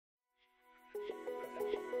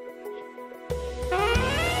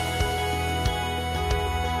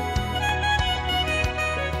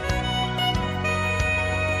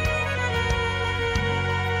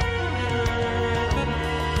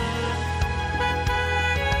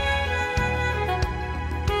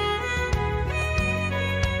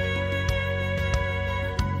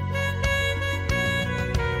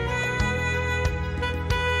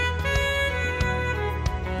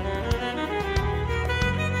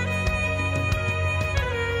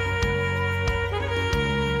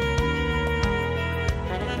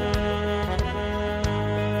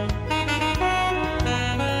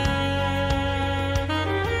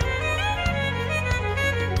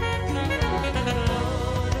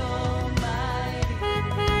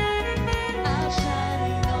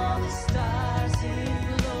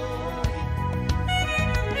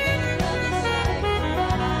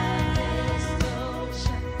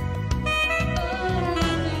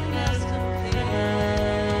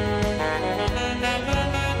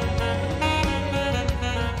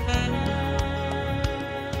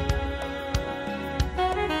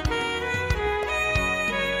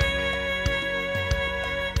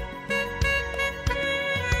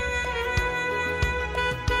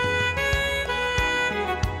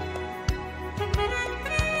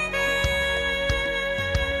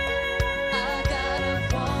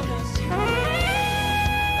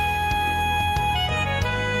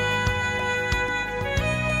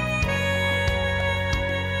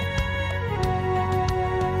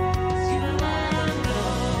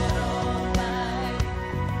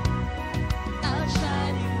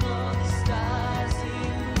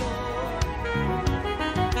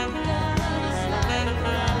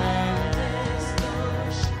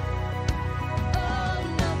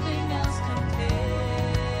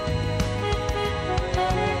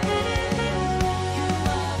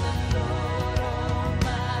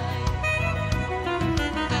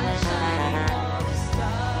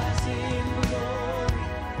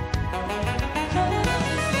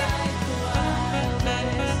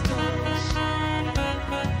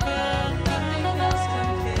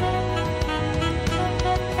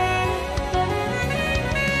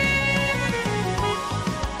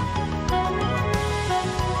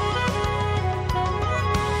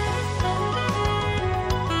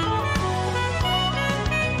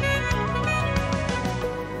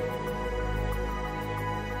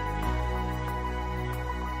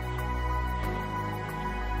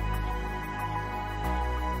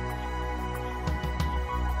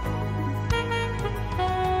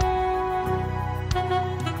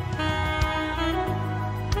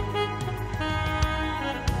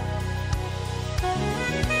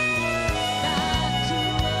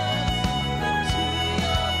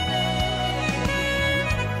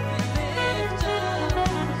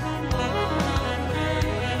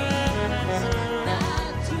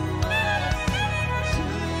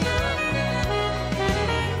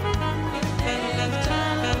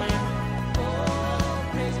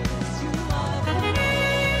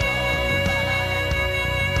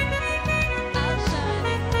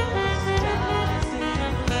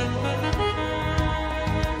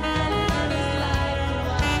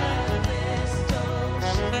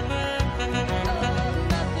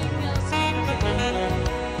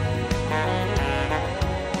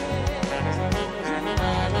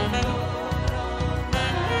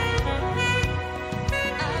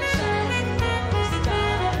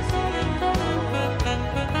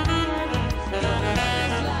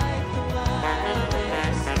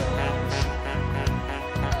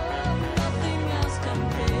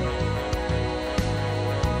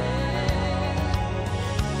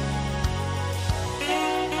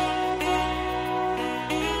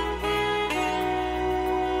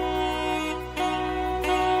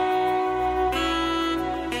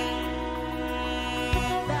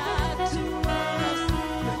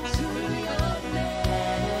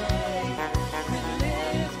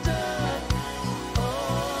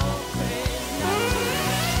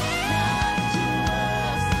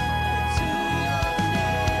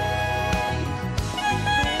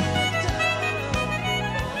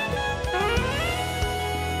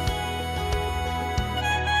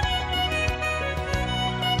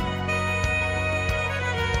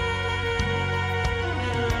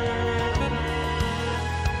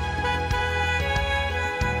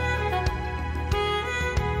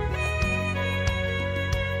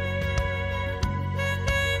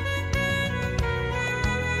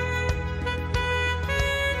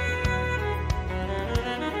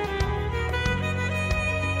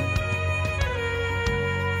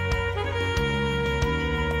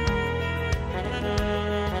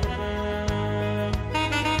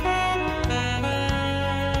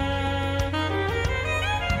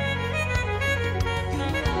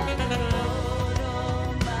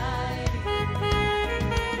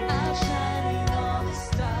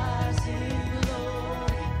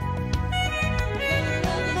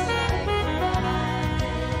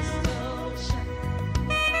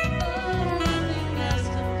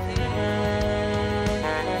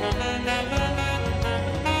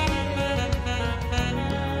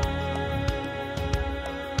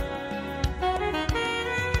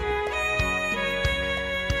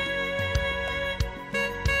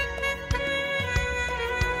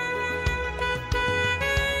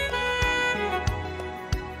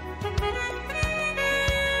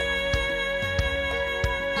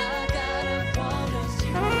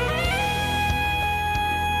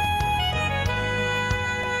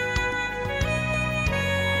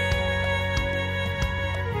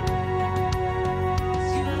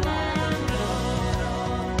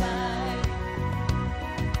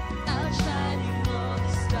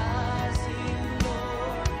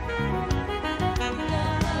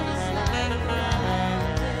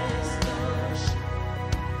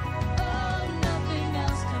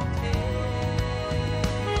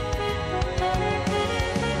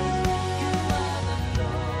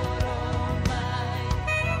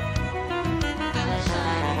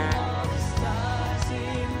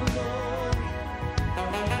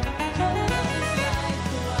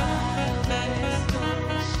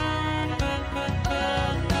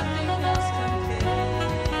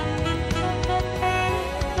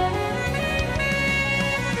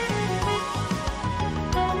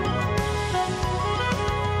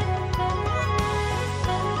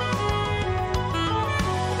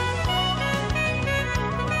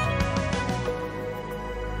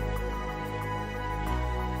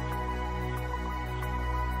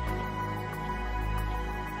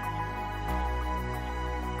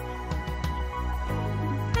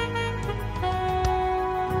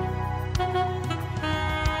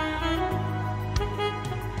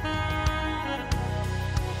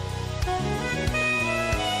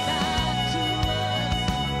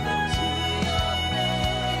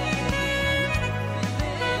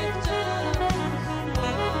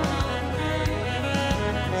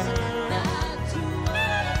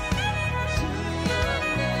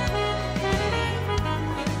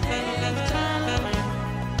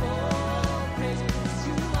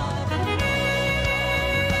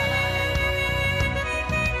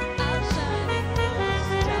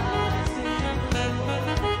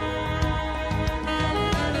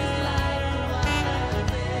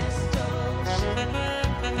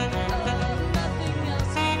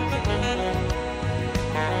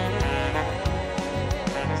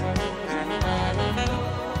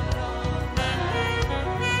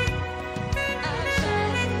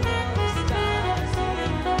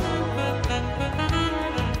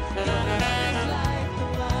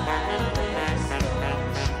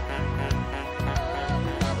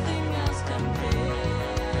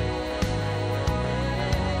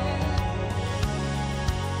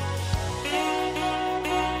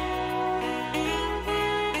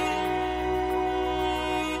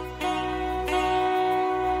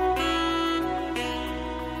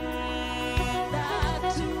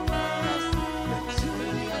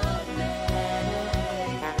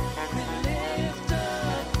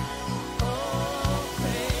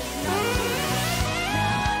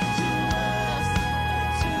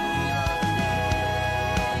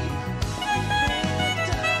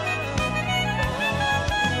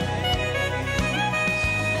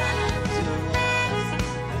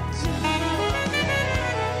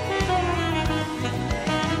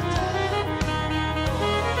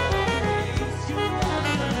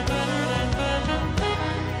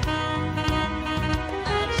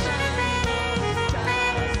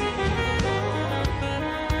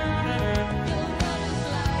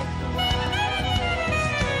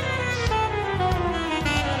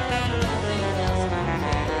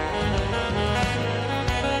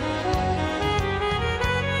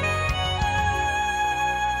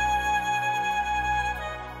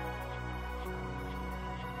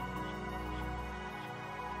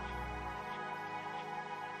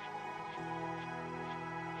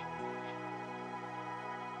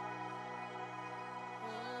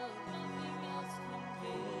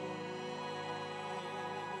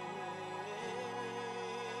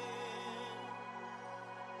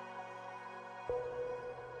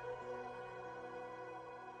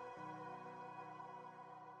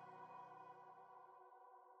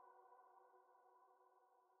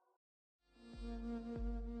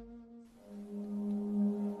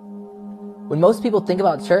When most people think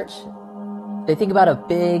about church, they think about a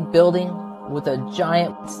big building with a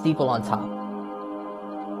giant steeple on top.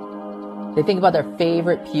 They think about their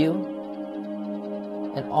favorite pew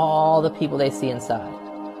and all the people they see inside.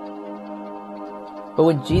 But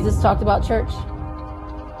when Jesus talked about church,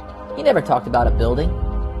 he never talked about a building.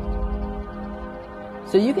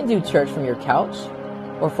 So you can do church from your couch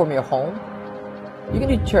or from your home. You can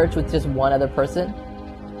do church with just one other person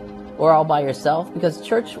or all by yourself, because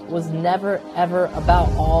church was never ever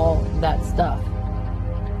about all that stuff.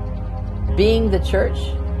 Being the church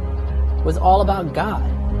was all about God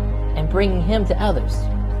and bringing him to others.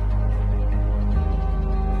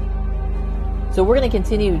 So we're going to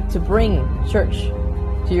continue to bring church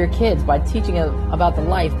to your kids by teaching them about the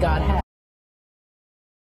life God has.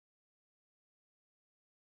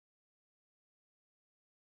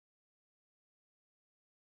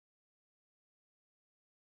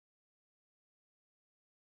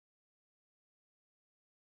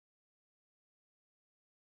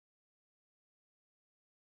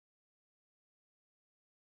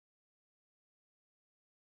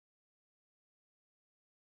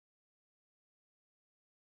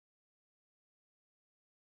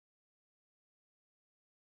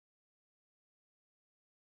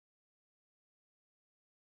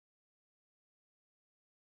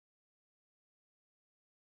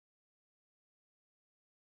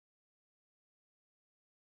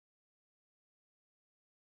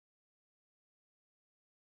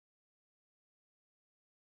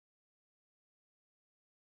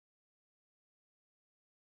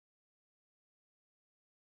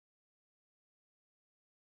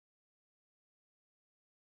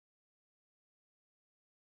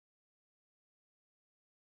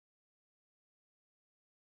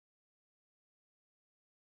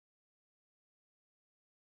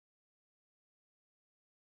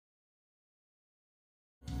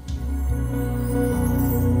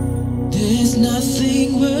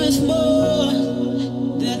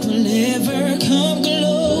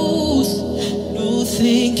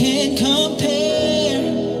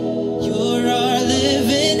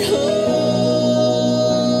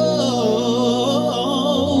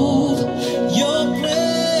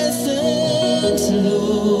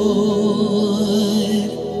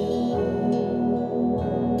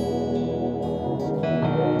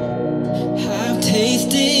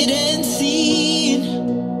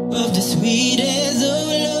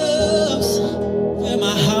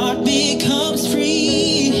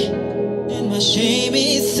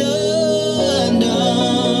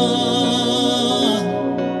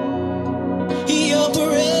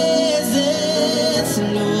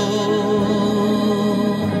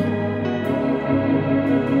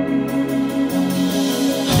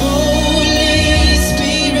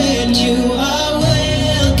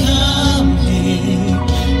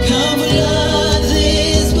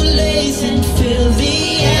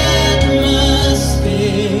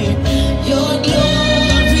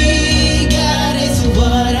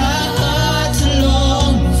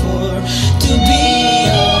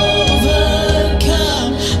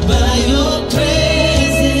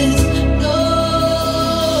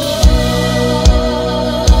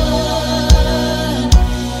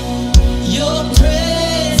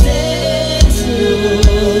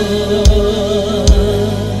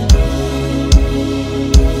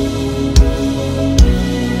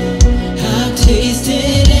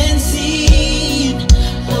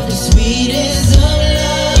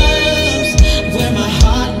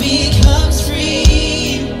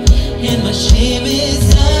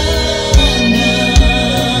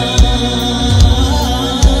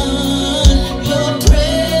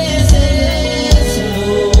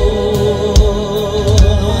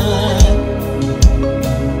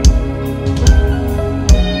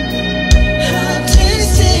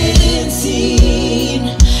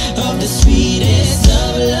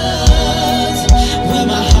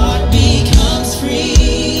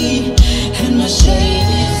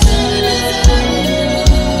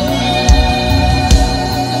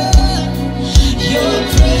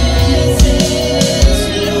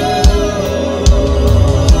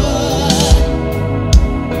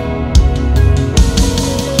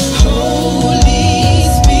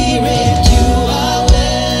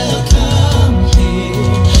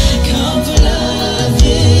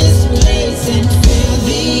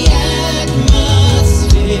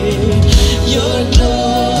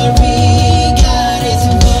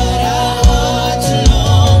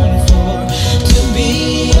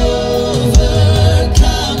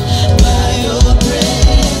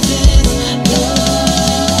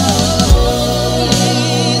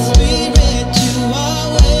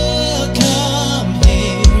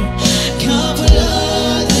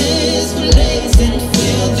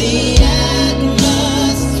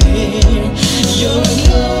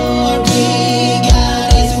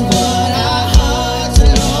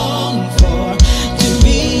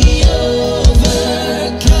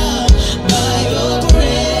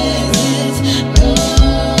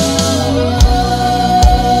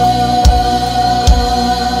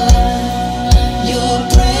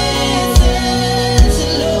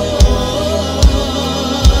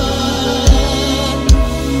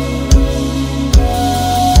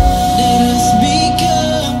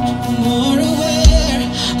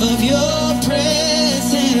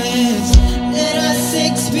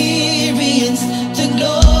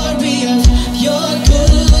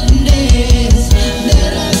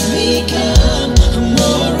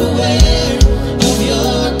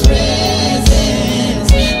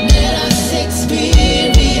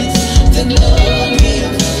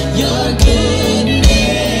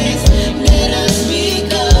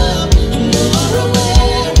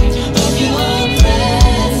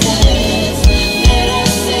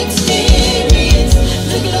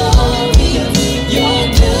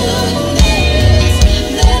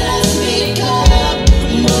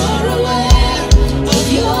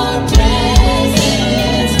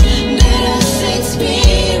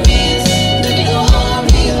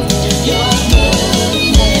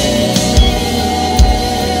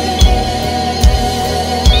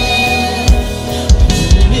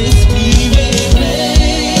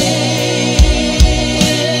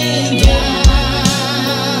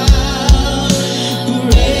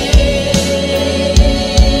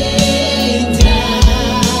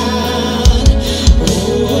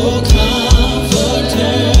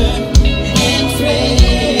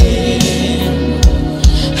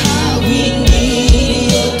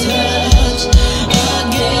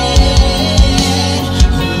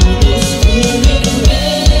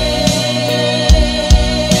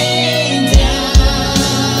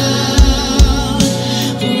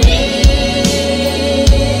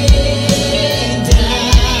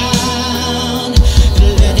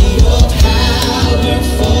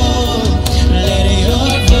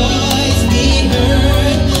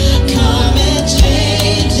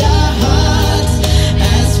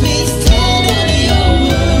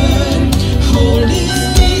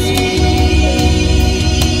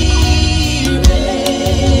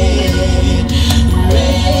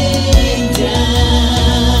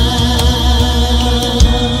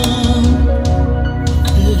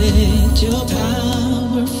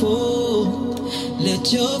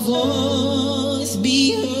 Let your voice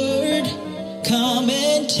be heard. Come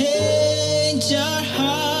and change our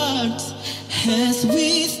hearts as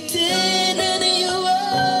we stand in your word.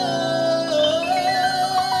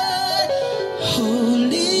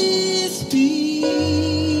 Holy Spirit,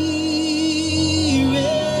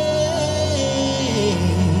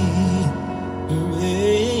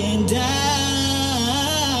 rain down.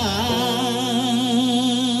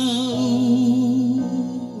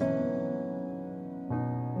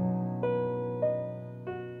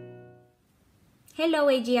 Hello,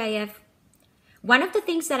 AGIF. One of the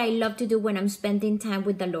things that I love to do when I'm spending time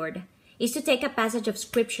with the Lord is to take a passage of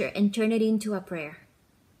scripture and turn it into a prayer.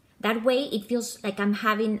 That way, it feels like I'm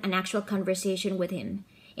having an actual conversation with Him,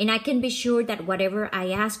 and I can be sure that whatever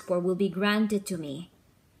I ask for will be granted to me,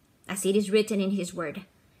 as it is written in His Word.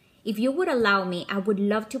 If you would allow me, I would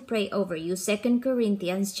love to pray over you 2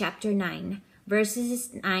 Corinthians chapter 9,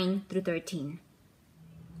 verses 9 through 13.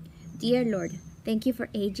 Dear Lord, thank you for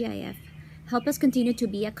AGIF. Help us continue to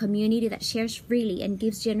be a community that shares freely and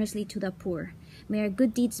gives generously to the poor. May our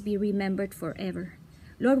good deeds be remembered forever.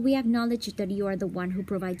 Lord, we acknowledge that you are the one who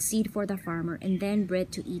provides seed for the farmer and then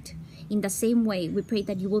bread to eat. In the same way, we pray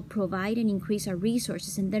that you will provide and increase our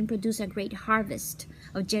resources and then produce a great harvest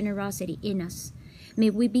of generosity in us. May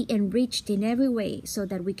we be enriched in every way so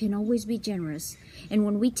that we can always be generous. And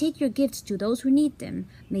when we take your gifts to those who need them,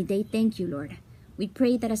 may they thank you, Lord. We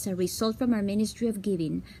pray that as a result from our ministry of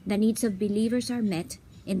giving, the needs of believers are met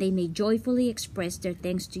and they may joyfully express their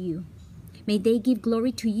thanks to you. May they give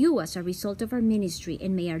glory to you as a result of our ministry,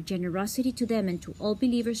 and may our generosity to them and to all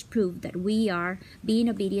believers prove that we are being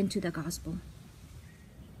obedient to the gospel.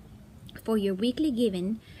 For your weekly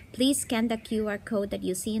giving, please scan the QR code that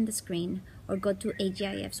you see on the screen or go to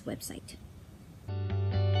AGIF's website.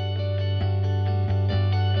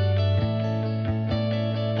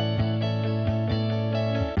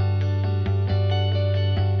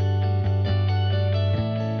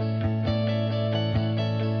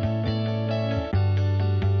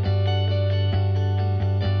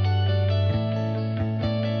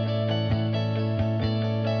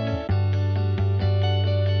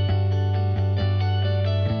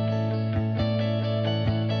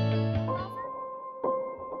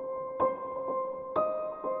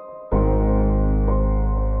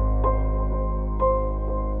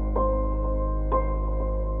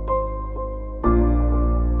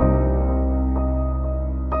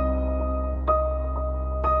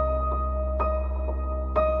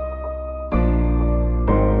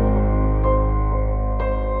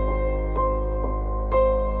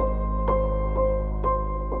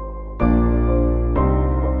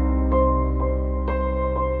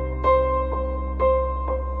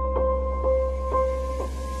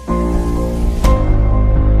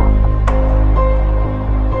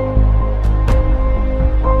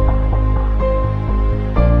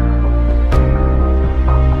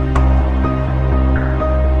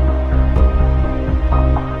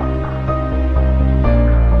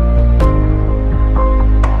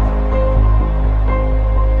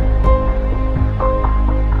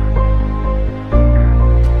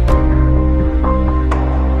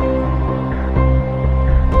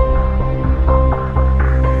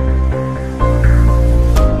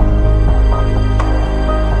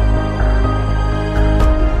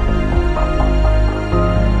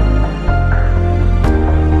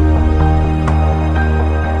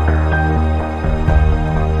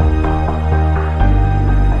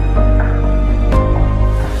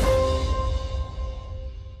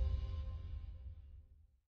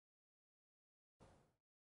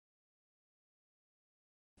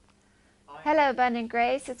 Hello, Abundant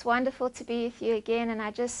Grace. It's wonderful to be with you again, and I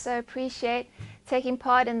just so appreciate taking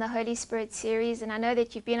part in the Holy Spirit series. And I know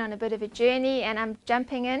that you've been on a bit of a journey, and I'm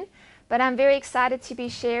jumping in, but I'm very excited to be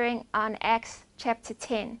sharing on Acts chapter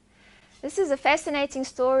 10. This is a fascinating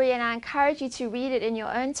story, and I encourage you to read it in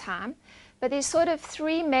your own time. But there's sort of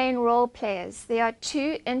three main role players. There are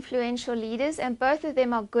two influential leaders, and both of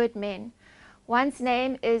them are good men. One's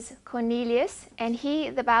name is Cornelius, and he,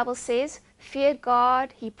 the Bible says, feared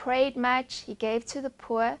God, he prayed much, he gave to the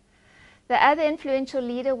poor. The other influential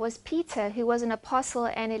leader was Peter, who was an apostle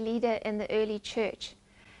and a leader in the early church.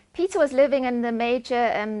 Peter was living in the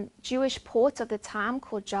major Jewish port of the time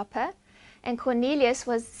called Joppa, and Cornelius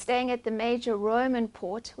was staying at the major Roman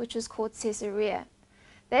port, which was called Caesarea.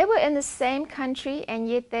 They were in the same country, and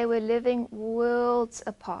yet they were living worlds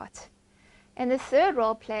apart. And the third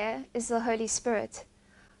role player is the Holy Spirit.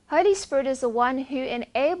 Holy Spirit is the one who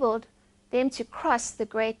enabled them to cross the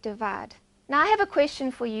great divide. Now I have a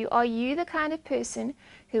question for you. Are you the kind of person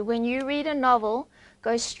who, when you read a novel,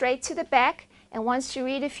 goes straight to the back and wants to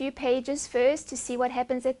read a few pages first to see what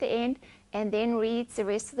happens at the end, and then reads the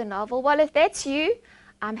rest of the novel. Well, if that's you,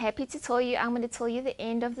 I'm happy to tell you, I'm going to tell you the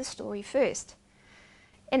end of the story first.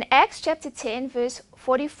 In Acts chapter 10, verse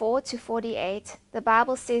 44 to 48, the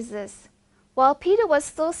Bible says this: While Peter was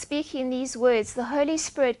still speaking these words, the Holy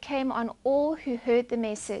Spirit came on all who heard the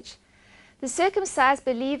message. The circumcised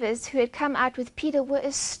believers who had come out with Peter were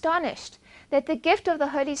astonished that the gift of the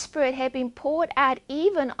Holy Spirit had been poured out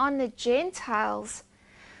even on the Gentiles,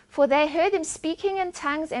 for they heard them speaking in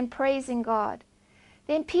tongues and praising God.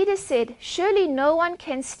 Then Peter said, Surely no one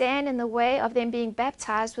can stand in the way of them being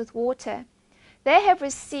baptized with water. They have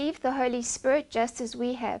received the Holy Spirit just as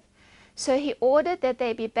we have. So he ordered that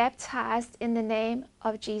they be baptized in the name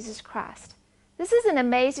of Jesus Christ. This is an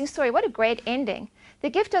amazing story. What a great ending. The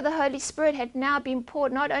gift of the Holy Spirit had now been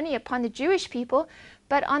poured not only upon the Jewish people,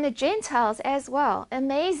 but on the Gentiles as well.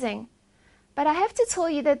 Amazing. But I have to tell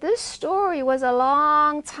you that this story was a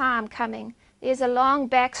long time coming. There's a long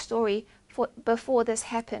backstory before this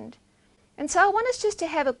happened. And so I want us just to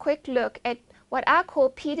have a quick look at what I call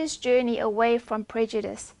Peter's journey away from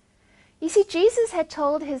prejudice. You see, Jesus had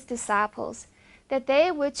told his disciples that they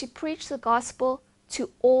were to preach the gospel to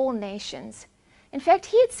all nations. In fact,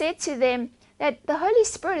 he had said to them that the Holy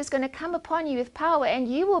Spirit is going to come upon you with power, and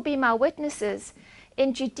you will be my witnesses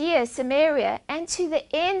in Judea, Samaria, and to the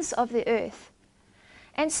ends of the earth.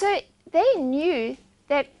 And so they knew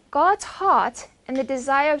that God's heart and the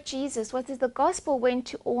desire of Jesus was that the gospel went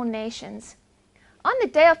to all nations. On the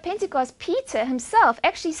day of Pentecost, Peter himself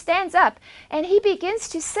actually stands up and he begins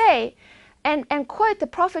to say and quote the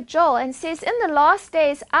prophet Joel and says, In the last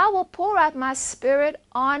days I will pour out my spirit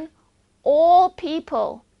on all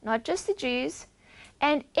people, not just the Jews,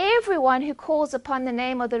 and everyone who calls upon the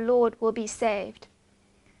name of the Lord will be saved.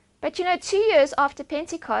 But 2 years after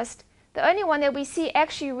Pentecost, the only one that we see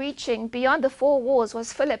actually reaching beyond the four walls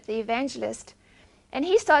was Philip the evangelist. And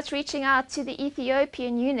he starts reaching out to the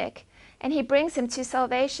Ethiopian eunuch, and he brings him to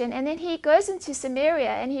salvation. And then he goes into Samaria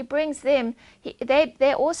and he brings them,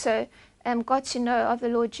 they also got to know of the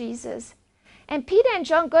Lord Jesus. And Peter and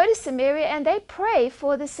John go to Samaria and they pray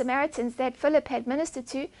for the Samaritans that Philip had ministered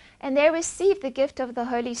to, and they receive the gift of the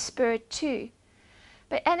Holy Spirit too.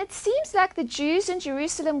 And it seems like the Jews in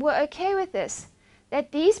Jerusalem were okay with this,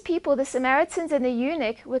 that these people, the Samaritans and the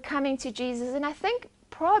eunuch, were coming to Jesus. And I think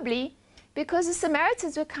probably because the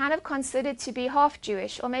Samaritans were kind of considered to be half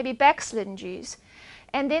Jewish or maybe backslidden Jews.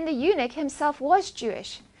 And then the eunuch himself was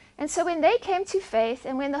Jewish. And so when they came to faith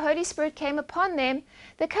and when the Holy Spirit came upon them,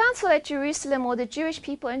 the council at Jerusalem, or the Jewish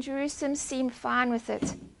people in Jerusalem, seemed fine with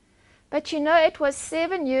it. But it was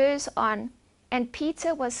 7 years on, and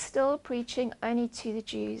Peter was still preaching only to the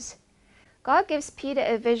Jews. God gives Peter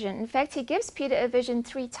a vision. In fact, he gives Peter a vision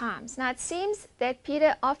 3 times. Now, it seems that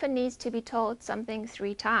Peter often needs to be told something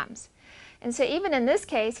 3 times. And so even in this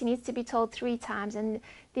case, he needs to be told 3 times. And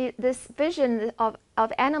this vision of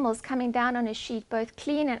animals coming down on a sheet, both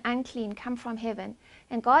clean and unclean, come from heaven.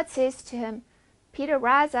 And God says to him, Peter,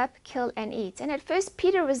 rise up, kill and eat. And at first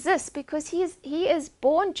Peter resists because he is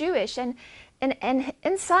born Jewish. And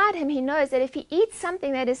inside him he knows that if he eats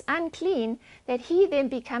something that is unclean, that he then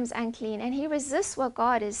becomes unclean. And he resists what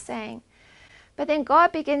God is saying. But then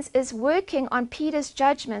God is working on Peter's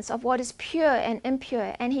judgments of what is pure and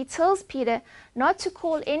impure. And he tells Peter not to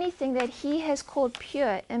call anything that he has called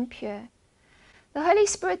pure impure. The Holy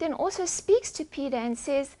Spirit then also speaks to Peter and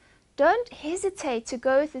says, don't hesitate to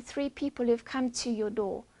go with the 3 people who've come to your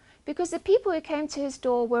door. Because the people who came to his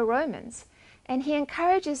door were Romans. And he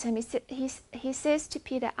encourages him. He says to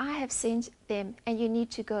Peter, I have sent them and you need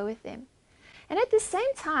to go with them. And at the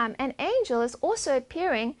same time, an angel is also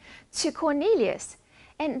appearing to Cornelius.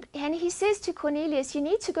 And he says to Cornelius, you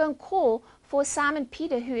need to go and call for Simon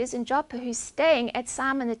Peter, who is in Joppa, who's staying at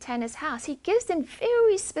Simon the tanner's house. He gives them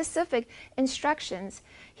very specific instructions.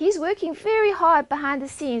 He's working very hard behind the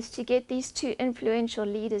scenes to get these 2 influential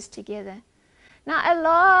leaders together. Now, a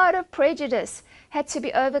lot of prejudice had to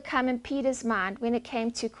be overcome in Peter's mind when it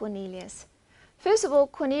came to Cornelius. First of all,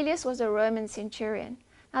 Cornelius was a Roman centurion.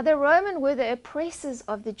 Now, the Roman were the oppressors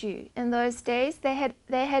of the Jew. In those days, they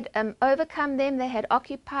had overcome them, they had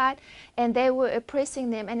occupied, and they were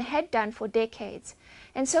oppressing them and had done for decades.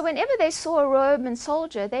 And so whenever they saw a Roman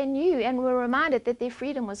soldier, they knew and were reminded that their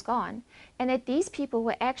freedom was gone, and that these people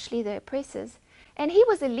were actually the oppressors. And he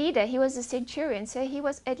was a leader, he was a centurion, so he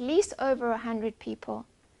was at least over 100 people.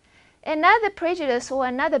 Another prejudice or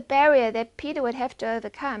another barrier that Peter would have to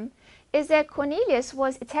overcome is that Cornelius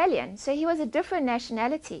was Italian, so he was a different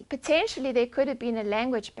nationality. Potentially there could have been a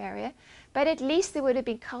language barrier, but at least there would have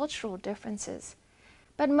been cultural differences.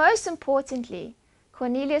 But most importantly,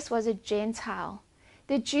 Cornelius was a Gentile.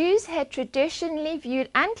 The Jews had traditionally viewed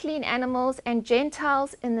unclean animals and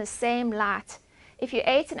Gentiles in the same light. If you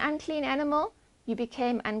ate an unclean animal, you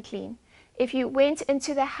became unclean. If you went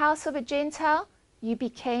into the house of a Gentile, you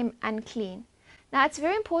became unclean. Now, it's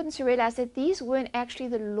very important to realize that these weren't actually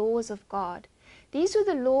the laws of God. These were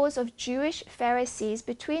the laws of Jewish Pharisees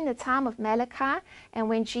between the time of Malachi and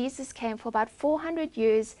when Jesus came. For about 400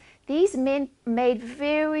 years, these men made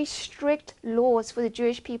very strict laws for the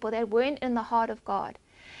Jewish people that weren't in the heart of God.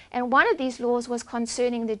 And one of these laws was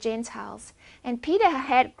concerning the Gentiles. And Peter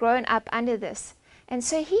had grown up under this. And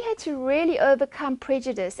so he had to really overcome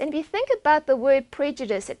prejudice. And if you think about the word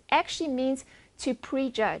prejudice, it actually means to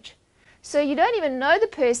prejudge. So you don't even know the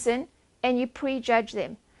person and you prejudge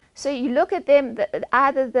them. So you look at them,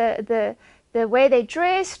 either the way they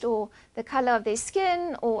dressed or the color of their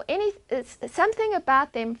skin or something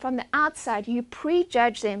about them from the outside. You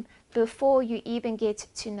prejudge them before you even get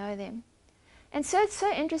to know them. And so it's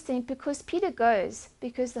so interesting because Peter goes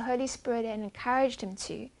because the Holy Spirit had encouraged him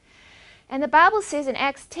to. And the Bible says in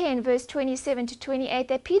Acts 10, verse 27 to 28,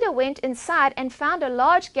 that Peter went inside and found a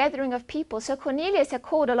large gathering of people. So Cornelius had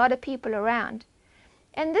called a lot of people around.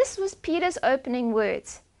 And this was Peter's opening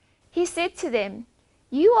words. He said to them,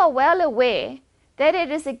 "You are well aware that it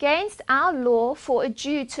is against our law for a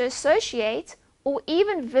Jew to associate or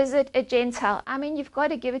even visit a Gentile." I mean, you've got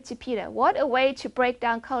to give it to Peter. What a way to break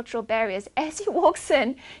down cultural barriers. As he walks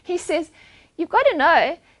in, he says, you've got to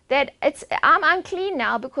know that I'm unclean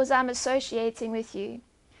now because I'm associating with you.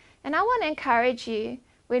 And I want to encourage you,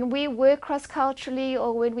 when we work cross-culturally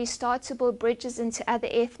or when we start to build bridges into other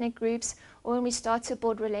ethnic groups or when we start to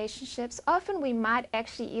build relationships, often we might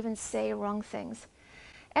actually even say wrong things.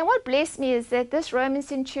 And what blessed me is that this Roman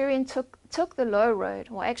centurion took the low road,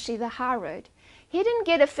 or actually the high road. He didn't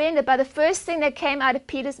get offended by the first thing that came out of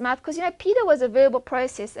Peter's mouth because, you know, Peter was a verbal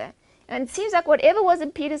processor. And it seems like whatever was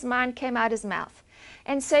in Peter's mind came out his mouth.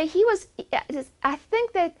 And so I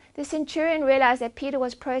think that the centurion realized that Peter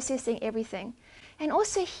was processing everything. And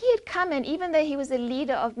also he had come in, even though he was the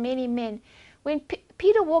leader of many men. When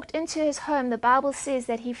Peter walked into his home, the Bible says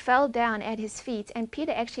that he fell down at his feet. And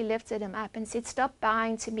Peter actually lifted him up and said, "Stop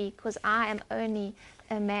bowing to me because I am only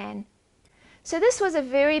a man." So this was a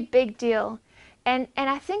very big deal. And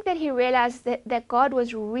I think that he realized that God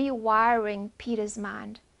was rewiring Peter's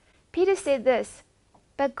mind. Peter said this,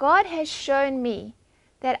 "But God has shown me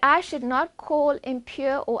that I should not call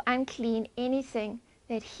impure or unclean anything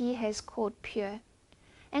that he has called pure."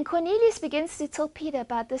 And Cornelius begins to tell Peter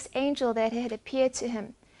about this angel that had appeared to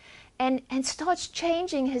him and starts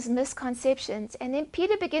changing his misconceptions. And then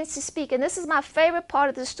Peter begins to speak. And this is my favorite part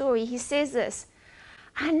of the story. He says this,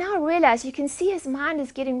 "I now realize," you can see his mind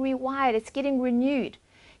is getting rewired. It's getting renewed.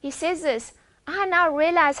 He says this, "I now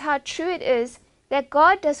realize how true it is that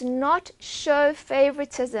God does not show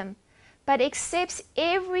favoritism, but accepts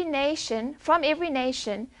every nation, from every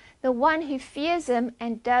nation, the one who fears him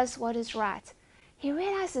and does what is right." He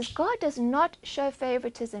realizes God does not show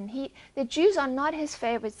favoritism. The Jews are not his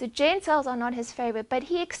favorites. The Gentiles are not his favorite, but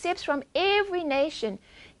he accepts from every nation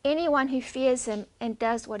anyone who fears him and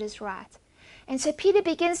does what is right. And so Peter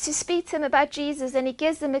begins to speak to him about Jesus, and he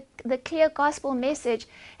gives them the clear gospel message,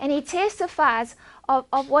 and he testifies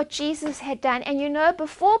of what Jesus had done. And you know,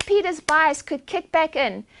 before Peter's bias could kick back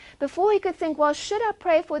in, before he could think, well, should I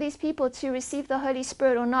pray for these people to receive the Holy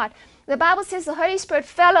Spirit or not? The Bible says the Holy Spirit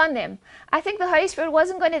fell on them. I think the Holy Spirit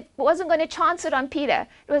wasn't going to chance it on Peter.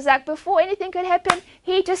 It was like before anything could happen,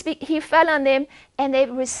 he fell on them, and they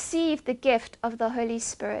received the gift of the Holy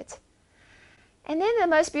Spirit. And then the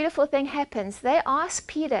most beautiful thing happens. They ask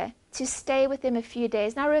Peter to stay with them a few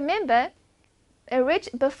days. Now remember,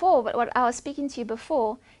 before, what I was speaking to you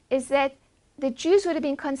before, is that the Jews would have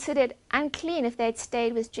been considered unclean if they had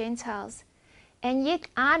stayed with Gentiles. And yet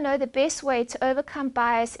I know the best way to overcome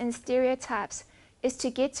bias and stereotypes is to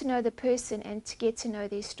get to know the person and to get to know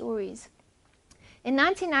their stories. In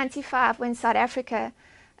 1995, when South Africa,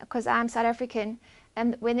 because I'm South African,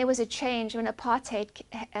 when there was a change, when apartheid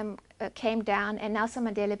came down and Nelson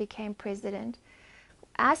Mandela became president,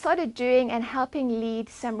 I started doing and helping lead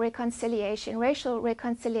some racial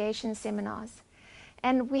reconciliation seminars.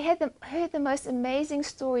 And we heard the most amazing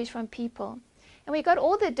stories from people. And we got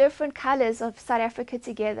all the different colors of South Africa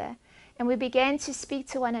together. And we began to speak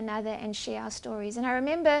to one another and share our stories. And I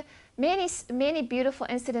remember many beautiful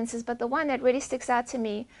incidences, but the one that really sticks out to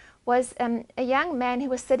me was a young man who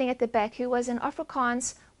was sitting at the back who was an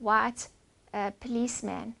Afrikaans white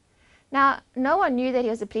policeman. Now, no one knew that he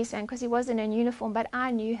was a policeman because he wasn't in uniform, but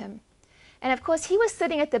I knew him. And of course, he was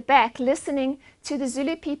sitting at the back listening to the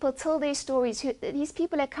Zulu people tell their stories. These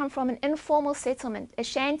people had come from an informal settlement, a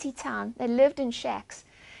shanty town. They lived in shacks.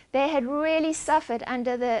 They had really suffered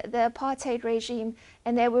under the apartheid regime,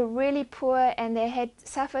 and they were really poor, and they had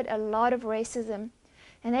suffered a lot of racism.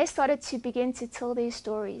 And they started to begin to tell their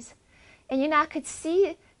stories. And I could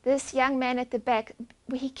see this young man at the back,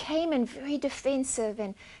 he came in very defensive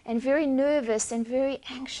and very nervous and very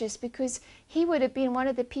anxious, because he would have been one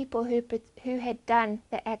of the people who had done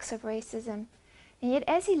the acts of racism. And yet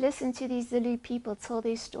as he listened to these Zulu people tell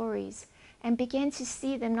their stories and began to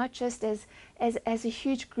see them not just as a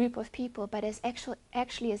huge group of people, but as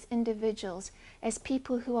actually as individuals, as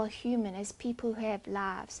people who are human, as people who have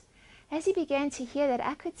lives. As he began to hear that,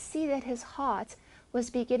 I could see that his heart was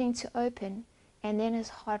beginning to open, and then his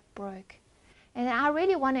heart broke. And I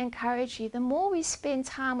really want to encourage you, the more we spend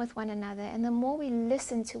time with one another and the more we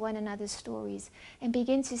listen to one another's stories and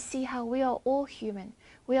begin to see how we are all human,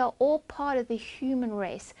 we are all part of the human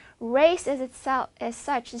race. Race as itself, as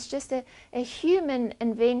such, is just a human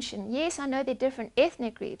invention. Yes, I know they're different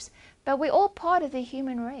ethnic groups, but we're all part of the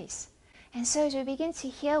human race. And so as we begin to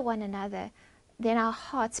hear one another, then our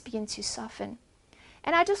hearts begin to soften.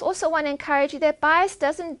 And I just also want to encourage you that bias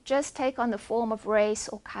doesn't just take on the form of race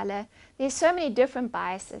or color. There's so many different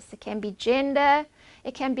biases. It can be gender.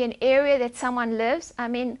 It can be an area that someone lives. I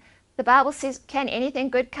mean, the Bible says, can anything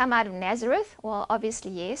good come out of Nazareth? Well, obviously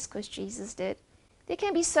yes, because Jesus did. There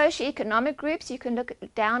can be socioeconomic groups. You can look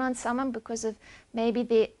down on someone because of maybe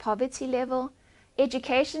their poverty level.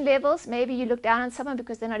 Education levels, maybe you look down on someone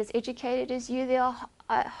because they're not as educated as you. There are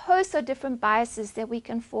a host of different biases that we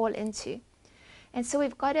can fall into. And so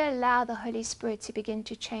we've got to allow the Holy Spirit to begin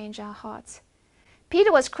to change our hearts.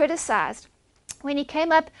 Peter was criticized. When he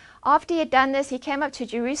came up, after he had done this, he came up to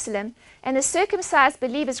Jerusalem, and the circumcised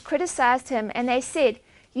believers criticized him, and they said,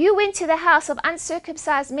 "You went to the house of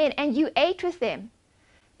uncircumcised men, and you ate with them."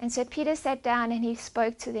 And so Peter sat down, and he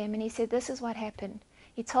spoke to them, and he said, this is what happened.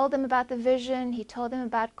 He told them about the vision. He told them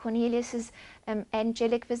about Cornelius'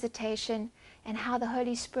 angelic visitation, and how the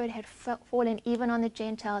Holy Spirit had fallen even on the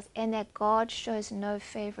Gentiles, and that God shows no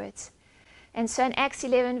favorites. And so in Acts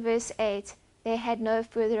 11 verse 8, they had no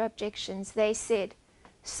further objections. They said,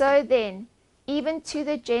 "So then, even to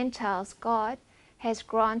the Gentiles, God has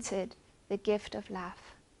granted the gift of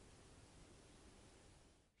life."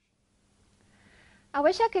 I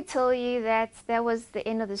wish I could tell you that that was the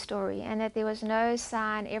end of the story, and that there was no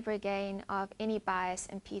sign ever again of any bias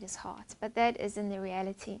in Peter's heart, but that isn't the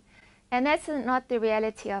reality. And that's not the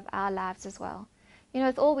reality of our lives as well.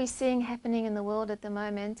 With all we're seeing happening in the world at the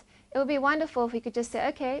moment, it would be wonderful if we could just say,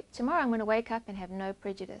 okay, tomorrow I'm going to wake up and have no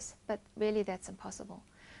prejudice. But really, that's impossible.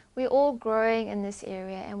 We're all growing in this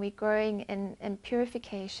area, and we're growing in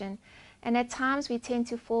purification. And at times we tend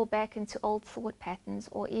to fall back into old thought patterns,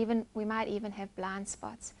 or even we might even have blind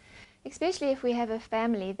spots, especially if we have a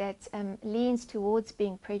family that leans towards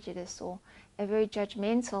being prejudiced, or a very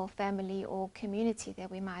judgmental family or community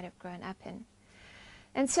that we might have grown up in.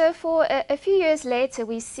 And so for a few years later,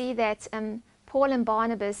 we see that Paul and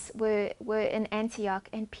Barnabas were in Antioch,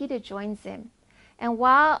 and Peter joins them. And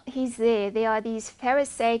while he's there, there are these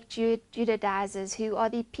Pharisaic Judaizers who are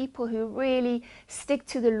the people who really stick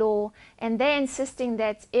to the law, and they're insisting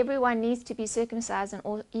that everyone needs to be circumcised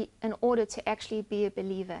in order to actually be a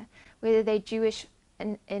believer, whether they're Jewish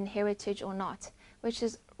in heritage or not, which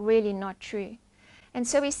is really not true. And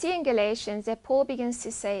so we see in Galatians that Paul begins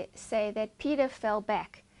to say that Peter fell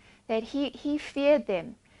back, that he feared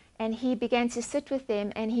them, and he began to sit with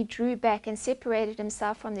them, and he drew back and separated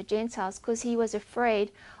himself from the Gentiles because he was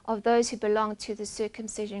afraid of those who belonged to the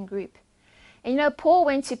circumcision group. And Paul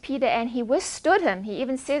went to Peter and he withstood him. He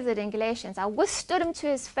even says it in Galatians, "I withstood him to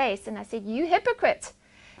his face, and I said, 'You hypocrite.'"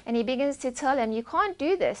 And he begins to tell him, "You can't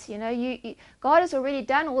do this. God has already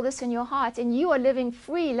done all this in your heart, and you are living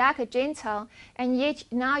free like a Gentile, and yet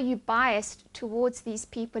now you're biased towards these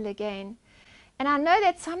people again." And I know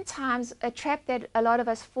that sometimes a trap that a lot of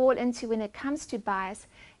us fall into when it comes to bias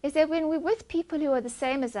is that when we're with people who are the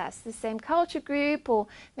same as us, the same culture group, or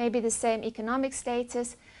maybe the same economic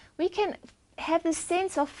status, we can have this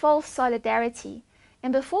sense of false solidarity.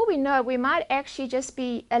 And before we know it, we might actually just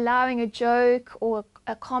be allowing a joke or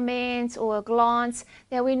a comment or a glance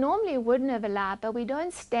that we normally wouldn't have allowed, but we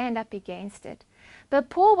don't stand up against it. But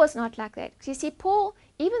Paul was not like that. You see, Paul,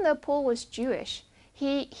 even though Paul was Jewish,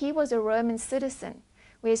 he was a Roman citizen,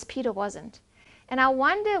 whereas Peter wasn't. And I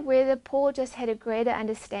wonder whether Paul just had a greater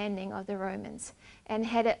understanding of the Romans and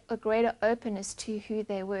had a greater openness to who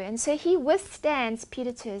they were. And so he withstands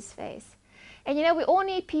Peter to his face. And you know, we all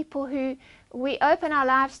need people who we open our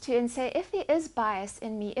lives to and say, if there is bias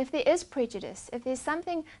in me, if there is prejudice, if there's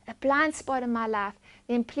something, a blind spot in my life,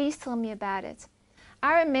 then please tell me about it.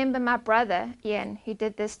 I remember my brother, Ian, who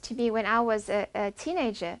did this to me when I was a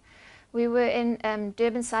teenager. We were in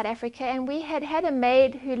Durban, South Africa, and we had a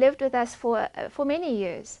maid who lived with us for many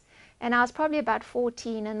years. And I was probably about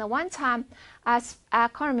 14. And the one time, I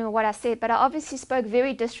can't remember what I said, but I obviously spoke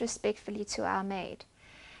very disrespectfully to our maid.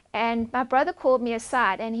 And my brother called me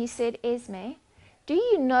aside and he said, Esme, do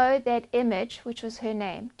you know that Image, which was her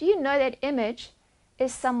name, do you know that Image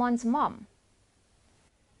is someone's mom?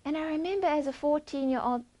 And I remember as a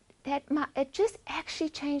 14-year-old that it just actually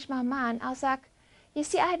changed my mind. I was like, you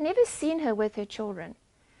see, I had never seen her with her children.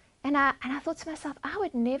 And I thought to myself, I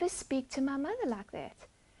would never speak to my mother like that.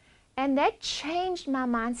 And that changed my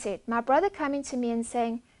mindset. My brother coming to me and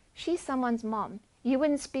saying, she's someone's mom. You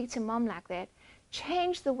wouldn't speak to mom like that.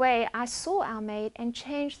 Changed the way I saw our maid and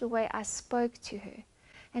changed the way I spoke to her.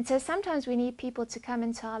 And so sometimes we need people to come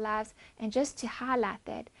into our lives and just to highlight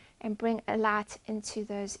that and bring a light into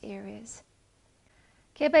those areas.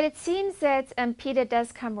 Okay, but it seems that Peter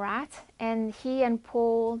does come right, and he and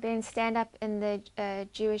Paul then stand up in the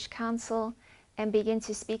Jewish council and begin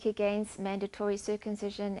to speak against mandatory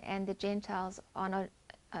circumcision, and the Gentiles are not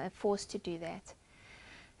forced to do that.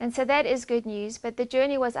 And so that is good news, but the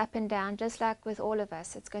journey was up and down, just like with all of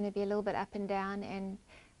us. It's going to be a little bit up and down, and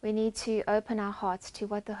we need to open our hearts to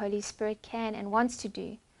what the Holy Spirit can and wants to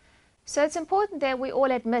do. So it's important that we all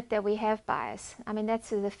admit that we have bias. I mean, that's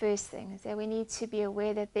the first thing, is that we need to be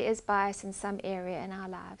aware that there is bias in some area in our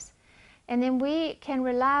lives. And then we can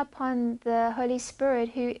rely upon the Holy Spirit,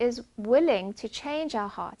 who is willing to change our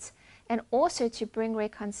hearts and also to bring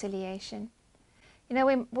reconciliation. You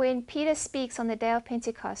know, when Peter speaks on the day of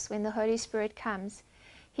Pentecost, when the Holy Spirit comes,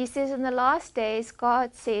 he says in the last days,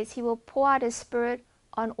 God says he will pour out his Spirit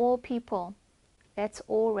on all people. That's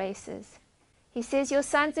all races. He says your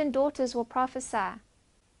sons and daughters will prophesy,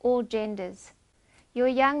 all genders. Your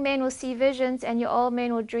young men will see visions and your old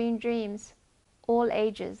men will dream dreams, all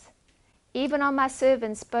ages. Even on my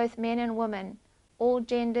servants, both men and women, all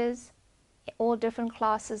genders, all different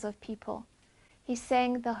classes of people. He's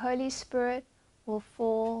saying the Holy Spirit will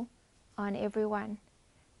fall on everyone.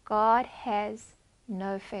 God has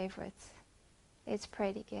no favorites. Let's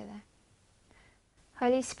pray together.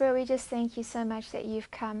 Holy Spirit, we just thank you so much that you've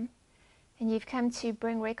come, and you've come to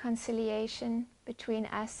bring reconciliation between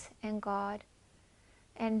us and God.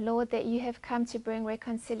 And Lord, that you have come to bring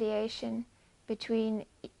reconciliation between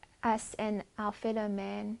us and our fellow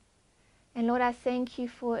man. And Lord, I thank you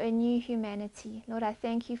for a new humanity. Lord, I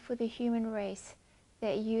thank you for the human race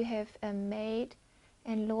that you have made,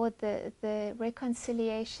 and Lord, the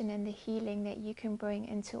reconciliation and the healing that you can bring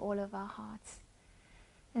into all of our hearts.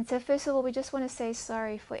 And so first of all, we just want to say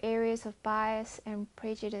sorry for areas of bias and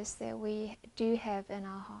prejudice that we do have in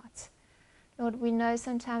our hearts. Lord, we know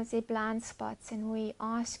sometimes they're blind spots, and we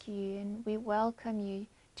ask you and we welcome you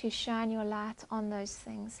to shine your light on those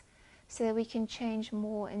things so that we can change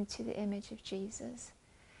more into the image of Jesus.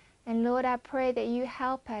 And Lord, I pray that you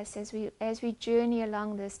help us as we journey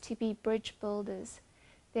along this to be bridge builders,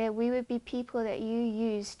 that we would be people that you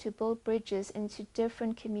use to build bridges into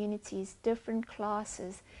different communities, different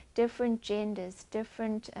classes, different genders,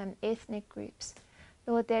 different ethnic groups.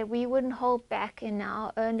 Lord, that we wouldn't hold back in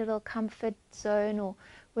our own little comfort zone or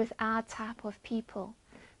with our type of people,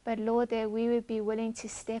 but Lord, that we would be willing to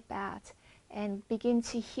step out and begin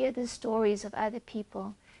to hear the stories of other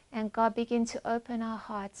people, and God, begin to open our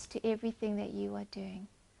hearts to everything that you are doing.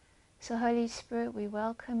 So Holy Spirit, we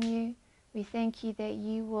welcome you. We thank you that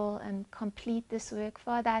you will complete this work.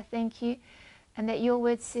 Father, I thank you, and that your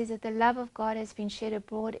word says that the love of God has been shed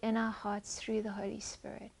abroad in our hearts through the Holy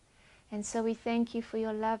Spirit. And so we thank you for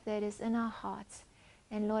your love that is in our hearts.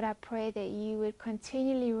 And Lord, I pray that you would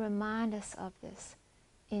continually remind us of this.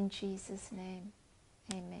 In Jesus' name,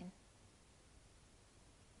 amen.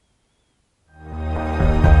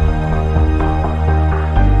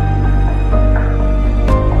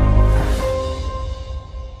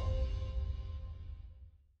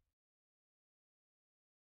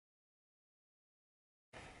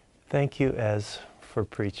 Thank you, Ez, for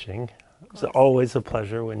preaching. It's always a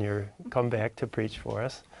pleasure when you come back to preach for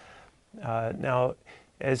us. Now,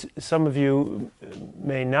 as some of you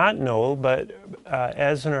may not know, but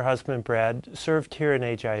Ez and her husband Brad served here in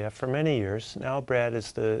HIF for many years. Now Brad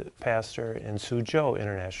is the pastor in Suzhou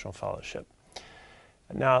International Fellowship.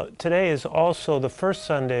 Now, today is also the first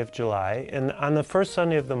Sunday of July, and on the first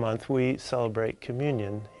Sunday of the month we celebrate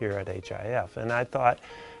communion here at HIF. And I thought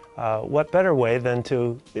what better way than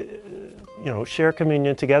to share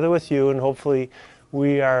communion together with you, and hopefully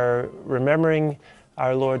we are remembering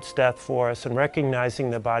our Lord's death for us and recognizing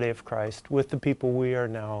the body of Christ with the people we are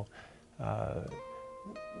now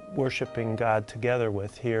worshiping God together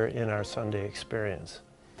with here in our Sunday experience.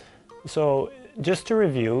 So just to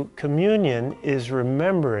review, communion is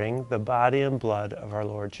remembering the body and blood of our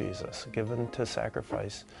Lord Jesus, given to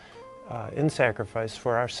sacrifice, in sacrifice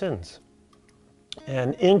for our sins.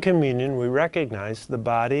 And in communion, we recognize the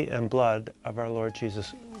body and blood of our Lord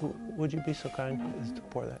Jesus. Would you be so kind as to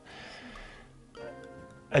pour that?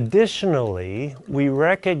 Additionally, we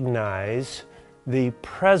recognize the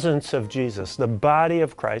presence of Jesus, the body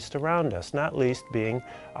of Christ around us, not least being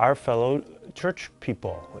our fellow church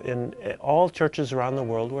people in all churches around the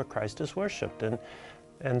world where Christ is worshipped.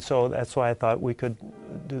 And so that's why I thought we could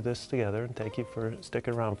do this together, and thank you for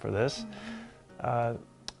sticking around for this.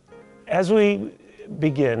 As we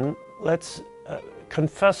begin, let's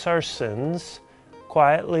confess our sins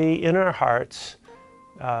quietly in our hearts.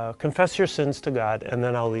 Confess your sins to God, and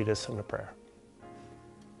then I'll lead us in a prayer.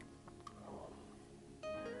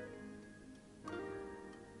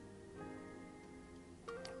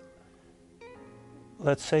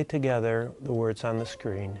 Let's say together the words on the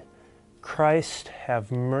screen. Christ,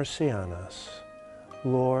 have mercy on us.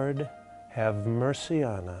 Lord, have mercy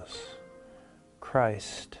on us.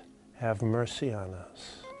 Christ, have mercy on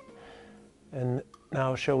us. And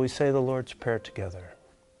now shall we say the Lord's Prayer together?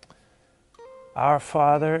 Our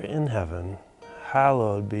Father in heaven,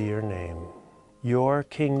 hallowed be your name. Your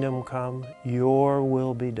kingdom come, your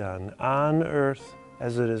will be done, on earth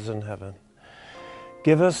as it is in heaven.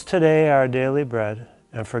 Give us today our daily bread,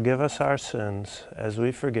 and forgive us our sins as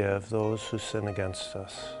we forgive those who sin against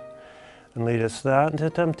us. And lead us not into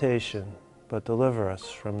temptation, but deliver us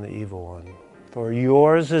from the evil one. For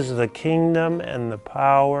yours is the kingdom and the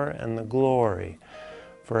power and the glory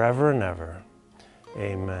forever and ever.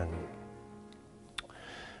 Amen.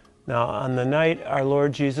 Now, on the night our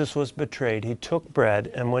Lord Jesus was betrayed, he took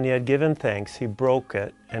bread, and when he had given thanks, he broke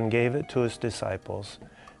it and gave it to his disciples.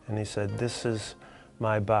 And he said, "This is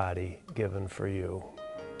my body given for you."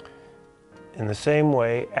 In the same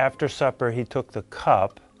way, after supper, he took the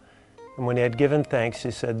cup, and when he had given thanks,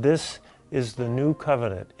 he said, "This is the new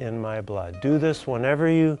covenant in my blood. Do this whenever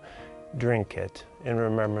you drink it in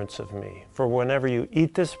remembrance of me. For whenever you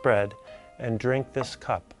eat this bread and drink this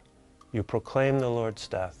cup, you proclaim the Lord's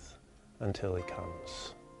death until he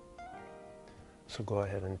comes." So go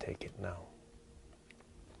ahead and take it now.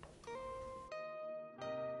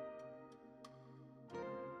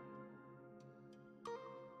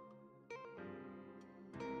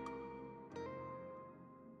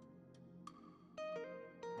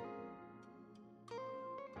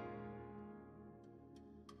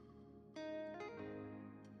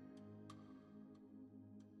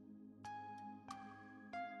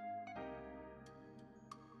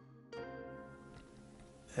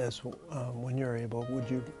 When you're able, would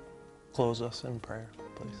you close us in prayer,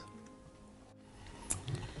 please?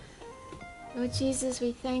 Lord Jesus,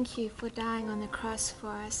 we thank you for dying on the cross for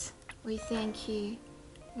us. We thank you,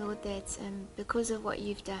 Lord, that because of what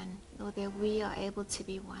you've done, Lord, that we are able to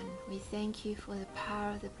be one. We thank you for the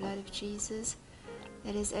power of the blood of Jesus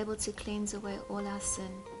that is able to cleanse away all our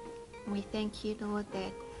sin. And we thank you, Lord,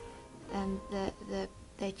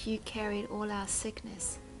 that you carried all our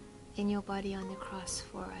sickness in your body on the cross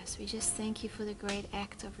for us. We just thank you for the great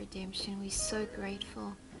act of redemption. We're so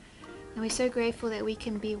grateful. And we're so grateful that we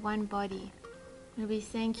can be one body. And we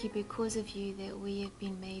thank you because of you that we have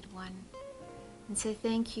been made one. And so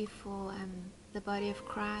thank you for the body of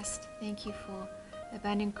Christ. Thank you for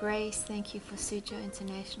Abundant Grace. Thank you for Suzhou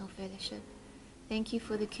International Fellowship. Thank you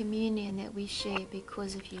for the communion that we share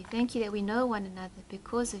because of you. Thank you that we know one another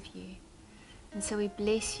because of you. And so we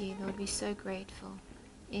bless you, Lord. We're so grateful.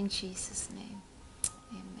 In Jesus' name,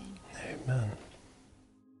 amen. Amen.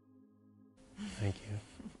 Thank you.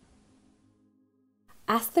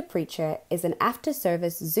 Ask the Preacher is an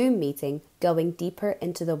after-service Zoom meeting going deeper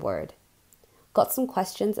into the Word. Got some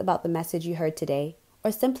questions about the message you heard today,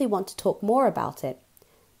 or simply want to talk more about it?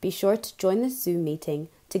 Be sure to join this Zoom meeting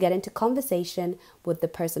to get into conversation with the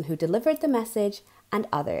person who delivered the message and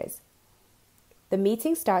others. The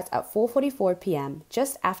meeting starts at 4:44 p.m.,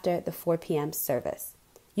 just after the 4 p.m. service.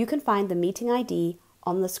 You can find the meeting ID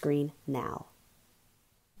on the screen now.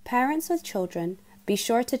 Parents with children, be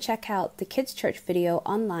sure to check out the Kids Church video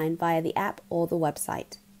online via the app or the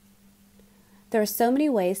website. There are so many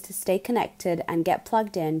ways to stay connected and get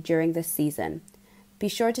plugged in during this season. Be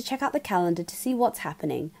sure to check out the calendar to see what's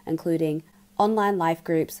happening, including online life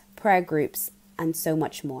groups, prayer groups, and so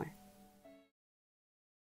much more.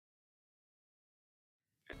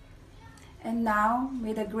 And now,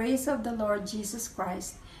 may the grace of the Lord Jesus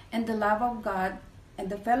Christ, and the love of God, and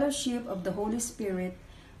the fellowship of the Holy Spirit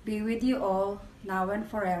be with you all, now and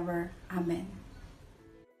forever. Amen.